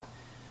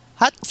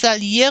Hat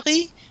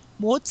Salieri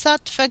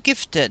Mozart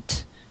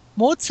vergiftet?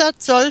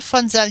 Mozart soll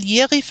von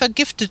Salieri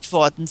vergiftet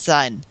worden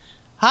sein.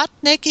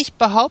 Hartnäckig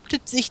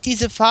behauptet sich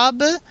diese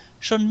Fabel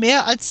schon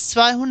mehr als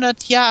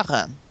 200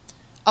 Jahre.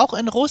 Auch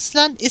in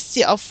Russland ist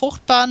sie auf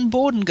fruchtbaren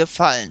Boden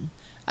gefallen.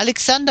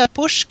 Alexander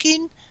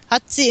Puschkin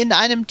hat sie in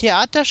einem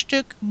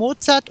Theaterstück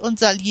Mozart und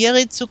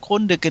Salieri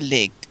zugrunde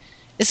gelegt.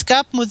 Es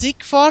gab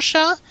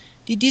Musikforscher,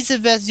 die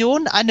diese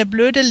Version eine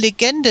blöde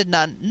Legende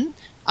nannten,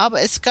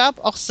 aber es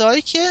gab auch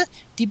solche,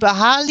 die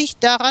beharrlich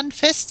daran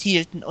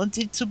festhielten und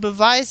sie zu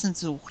beweisen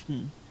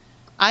suchten.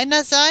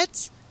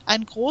 Einerseits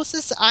ein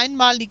großes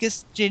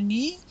einmaliges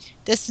Genie,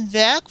 dessen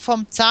Werk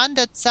vom Zahn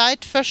der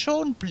Zeit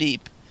verschont blieb.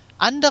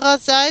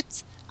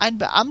 Andererseits ein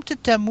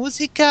beamteter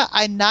Musiker,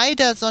 ein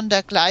Neider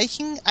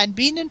sondergleichen, ein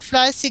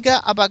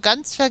bienenfleißiger, aber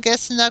ganz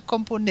vergessener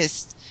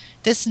Komponist,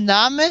 dessen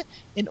Name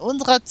in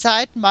unserer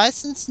Zeit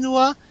meistens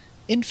nur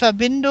in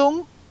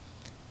Verbindung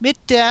mit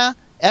der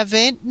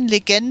erwähnten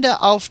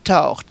Legende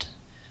auftaucht.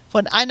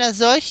 Von einer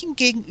solchen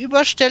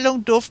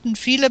Gegenüberstellung durften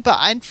viele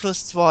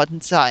beeinflusst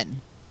worden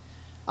sein.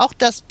 Auch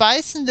das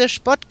beißende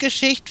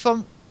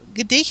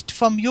Gedicht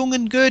vom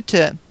jungen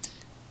Goethe.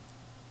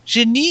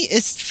 Genie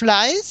ist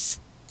Fleiß,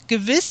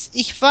 gewiss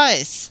ich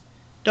weiß,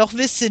 doch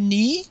wisse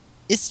nie,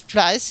 ist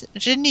Fleiß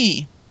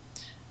Genie,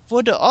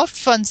 wurde oft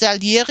von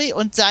Salieri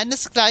und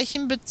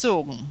seinesgleichen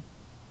bezogen.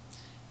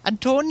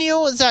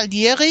 Antonio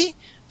Salieri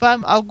war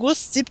im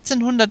August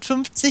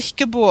 1750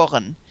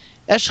 geboren.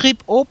 Er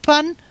schrieb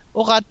Opern,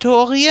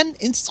 Oratorien,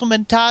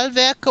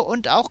 Instrumentalwerke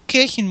und auch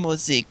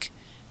Kirchenmusik.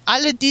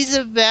 Alle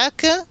diese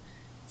Werke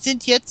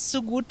sind jetzt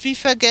so gut wie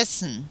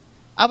vergessen.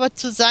 Aber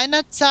zu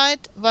seiner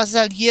Zeit war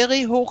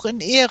Salieri hoch in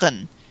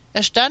Ehren.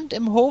 Er stand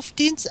im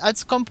Hofdienst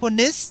als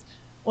Komponist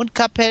und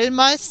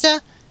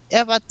Kapellmeister.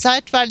 Er war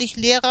zeitweilig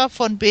Lehrer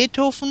von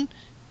Beethoven,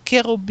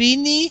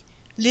 Cherubini,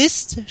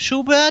 Liszt,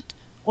 Schubert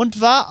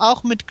und war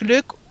auch mit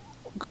Gluck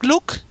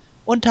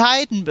und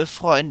Haydn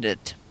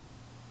befreundet.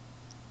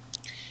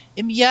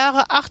 Im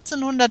Jahre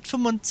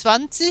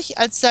 1825,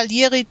 als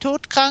Salieri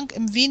todkrank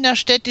im Wiener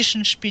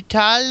städtischen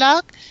Spital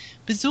lag,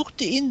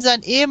 besuchte ihn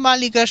sein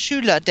ehemaliger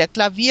Schüler, der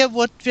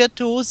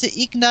Klaviervirtuose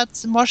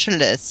Ignaz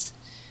Moscheles.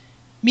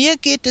 »Mir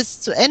geht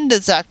es zu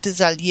Ende«, sagte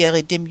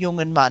Salieri dem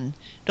jungen Mann.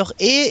 »Doch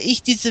ehe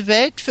ich diese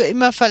Welt für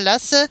immer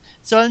verlasse,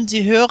 sollen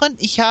Sie hören,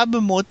 ich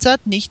habe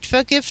Mozart nicht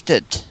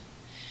vergiftet.«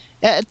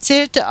 Er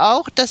erzählte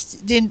auch, dass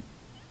den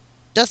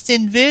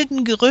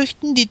wilden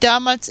Gerüchten, die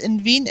damals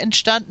in Wien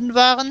entstanden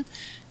waren,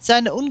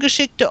 seine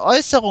ungeschickte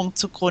Äußerung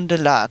zugrunde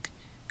lag.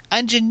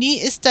 Ein Genie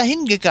ist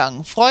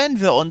dahingegangen,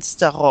 freuen wir uns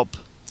darob.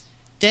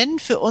 Denn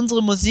für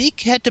unsere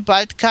Musik hätte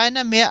bald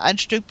keiner mehr ein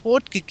Stück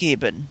Brot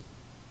gegeben.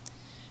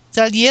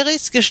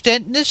 Salieris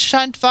Geständnis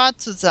scheint wahr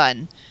zu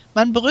sein.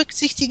 Man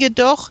berücksichtige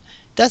doch,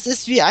 dass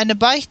es wie eine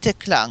Beichte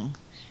klang.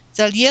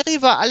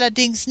 Salieri war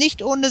allerdings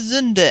nicht ohne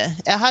Sünde.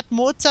 Er hat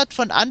Mozart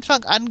von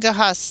Anfang an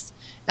gehasst.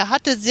 Er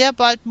hatte sehr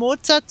bald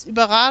Mozarts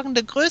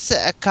überragende Größe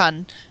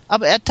erkannt,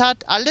 aber er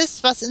tat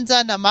alles, was in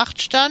seiner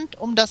Macht stand,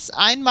 um das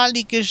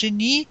einmalige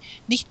Genie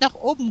nicht nach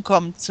oben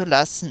kommen zu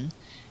lassen.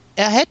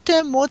 Er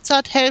hätte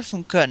Mozart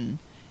helfen können.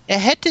 Er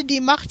hätte die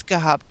Macht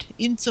gehabt,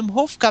 ihn zum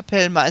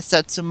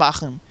Hofkapellmeister zu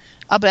machen,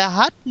 aber er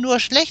hat nur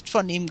schlecht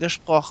von ihm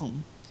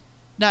gesprochen.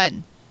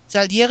 Nein,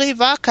 Salieri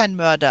war kein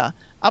Mörder,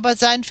 aber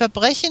sein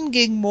Verbrechen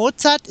gegen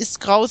Mozart ist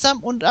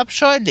grausam und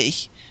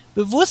abscheulich.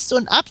 Bewusst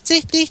und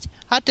absichtlich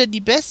hat er die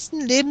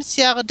besten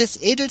Lebensjahre des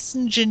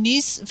edelsten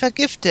Genies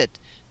vergiftet,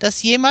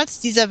 das jemals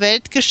dieser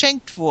Welt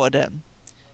geschenkt wurde.